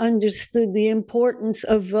and understood the importance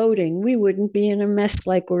of voting. We wouldn't be in a mess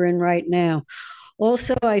like we're in right now.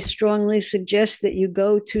 Also, I strongly suggest that you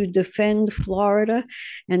go to Defend Florida,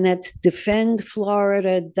 and that's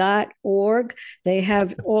defendflorida.org. They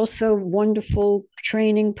have also wonderful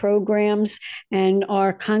training programs and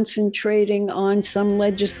are concentrating on some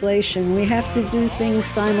legislation. We have to do things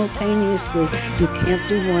simultaneously. You can't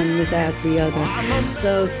do one without the other.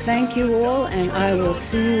 So thank you all, and I will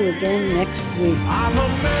see you again next week. I'm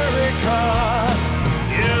America.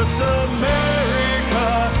 Yes, America.